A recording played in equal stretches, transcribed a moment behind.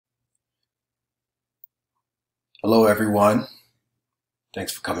Hello everyone,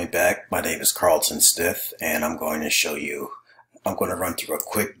 thanks for coming back. My name is Carlton Stith and I'm going to run through a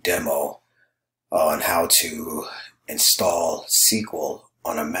quick demo on how to install SQL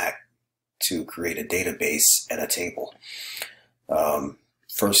on a Mac to create a database and a table.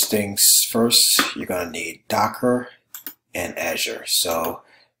 First things first, you're going to need Docker and Azure. So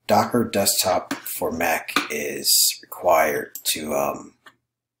Docker Desktop for Mac is required to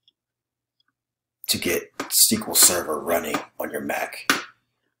get SQL Server running on your Mac.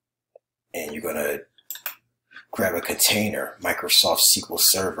 And you're going to grab a container, Microsoft SQL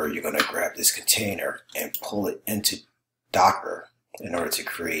Server. You're going to grab this container and pull it into Docker in order to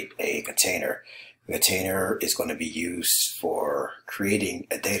create a container. The container is going to be used for creating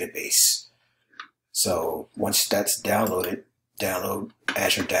a database. So once that's downloaded, download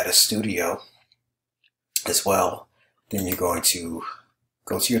Azure Data Studio as well. Then you're going to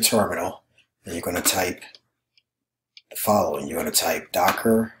go to your terminal and you're going to type the following. You're going to type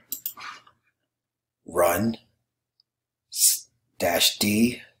docker run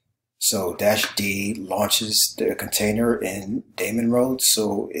 -d. So -d launches the container in daemon mode,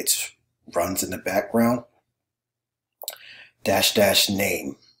 so it runs in the background.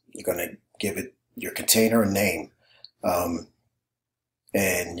 --name. You're going to give it your container a name,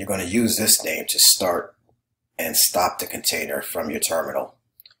 and you're going to use this name to start and stop the container from your terminal.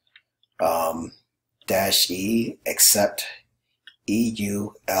 -e except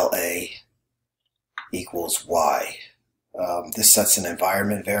EULA equals Y. This sets an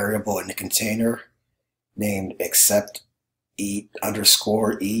environment variable in the container named except _EULA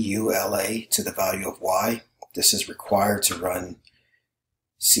to the value of Y. This is required to run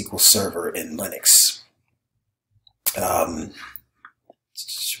SQL Server in Linux.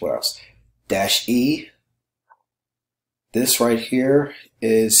 What else? -e. This right here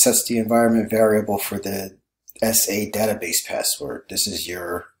sets the environment variable for the SA database password. This is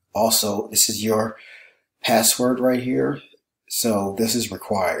your password right here. So this is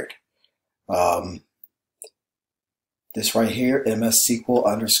required. This right here,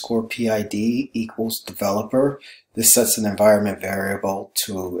 MSSQL_PID equals developer. This sets an environment variable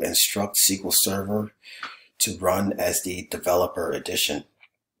to instruct SQL Server to run as the developer edition.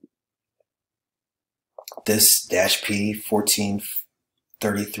 This -p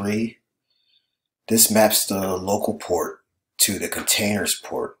 1433, this maps the local port to the containers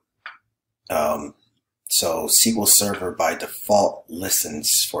port. So SQL Server by default listens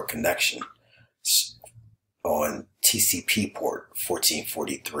for connection on TCP port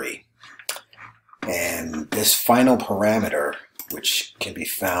 1443. And this final parameter, which can be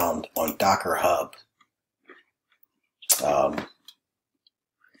found on Docker Hub,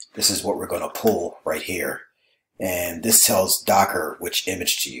 this is what we're going to pull right here. And this tells Docker which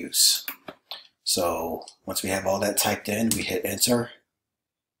image to use. So once we have all that typed in, we hit enter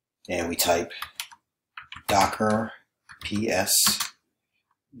and we type Docker PS.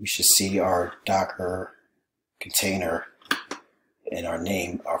 We should see our Docker container and our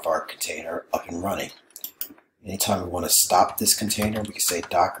name of our container up and running. Anytime we want to stop this container, we can say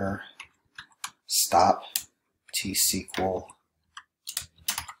Docker stop tsql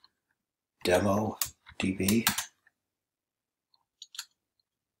demo db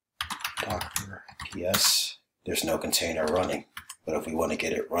Docker PS. There's no container running, but if we want to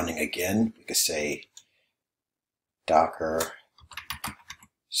get it running again, we could say Docker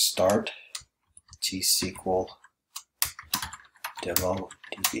start tsql demo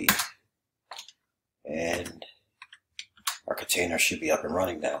db, and our container should be up and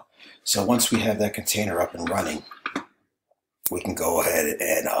running now. So once we have that container up and running, we can go ahead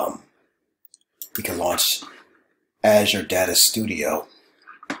and we can launch Azure Data Studio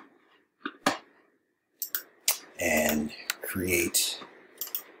and create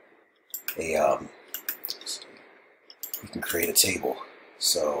a we can create a table.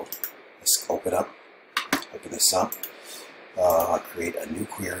 So let's open this up, create a new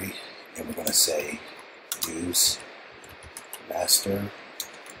query, and we're going to say use master.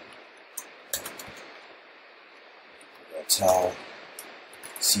 We're going to tell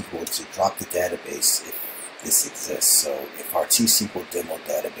SQL to drop the database if this exists. So if our tsql demo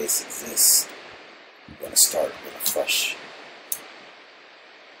database exists, we're going to start with a fresh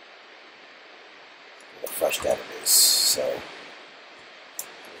database. So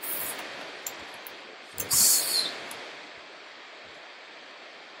this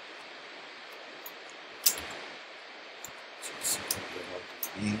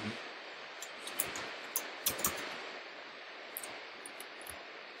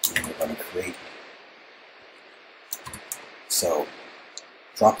we're going to create. So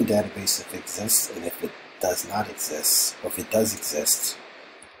drop the database if it exists, and if it does not exist, or if it does exist,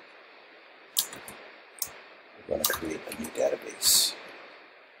 we're going to create a new database.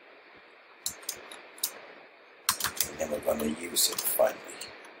 And then we're going to use it finally.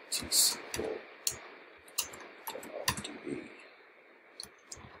 SQL DB.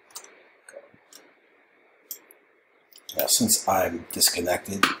 Now, since I'm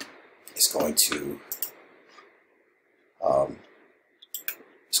disconnected, it's going to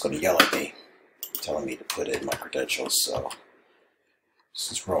yell at me, telling me to put in my credentials. So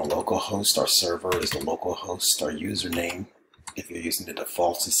since we're on localhost, our server is the localhost. Our username, if you're using the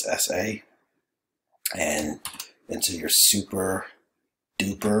defaults, is SA. And enter your super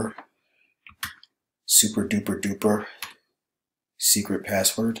duper secret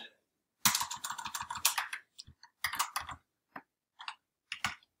password.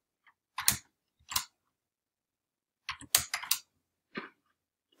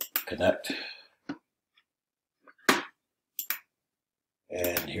 Connect.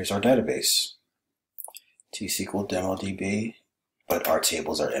 And here's our database. T-SQL demo DB, but our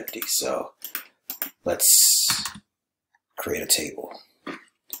tables are empty. So let's create a table.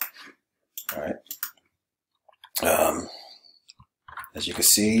 All right. As you can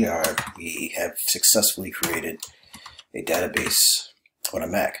see, we have successfully created a database on a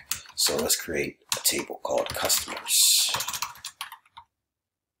Mac. So let's create a table called customers.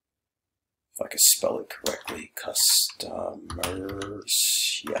 If I can spell it correctly, customers,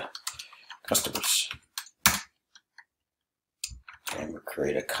 yeah, customers. And we'll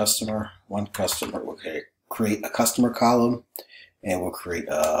create a customer, we'll create a customer column, and we'll create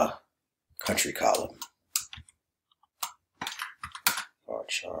a country column.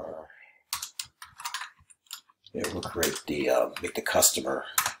 Varchar. Yeah, we'll create the, make the customer.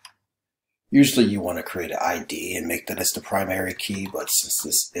 Usually you want to create an ID and make that as the primary key, but since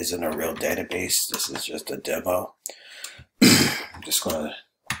this isn't a real database, this is just a demo. I'm just going to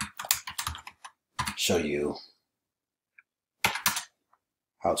show you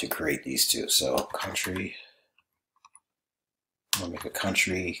how to create these two. So country, I'll make a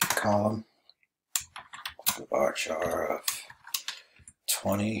country column, varchar of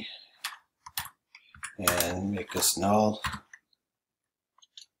 20, and make this null.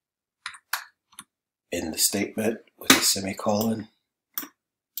 In the statement with a semicolon,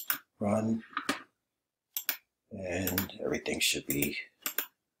 run, and everything should be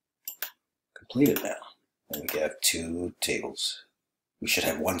completed now. And we have two tables. We should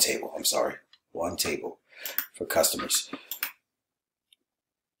have one table, I'm sorry, one table for customers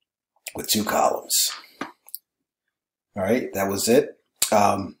with two columns. All right, that was it.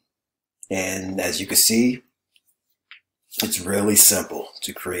 And as you can see, it's really simple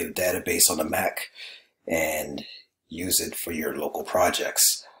to create a database on the Mac and use it for your local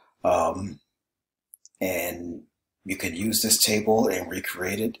projects. And you can use this table and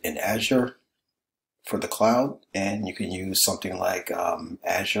recreate it in Azure for the cloud, and you can use something like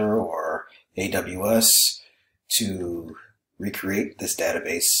Azure or AWS to recreate this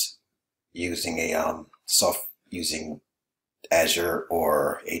database using using Azure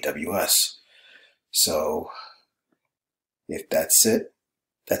or AWS. So if that's it.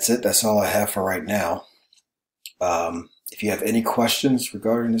 That's all I have for right now. If you have any questions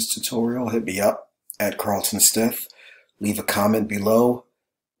regarding this tutorial, hit me up at Carlton Stiff. Leave a comment below.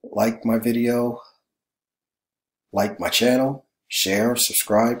 Like my video. Like my channel. Share.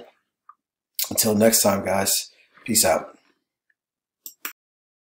 Subscribe. Until next time, guys. Peace out.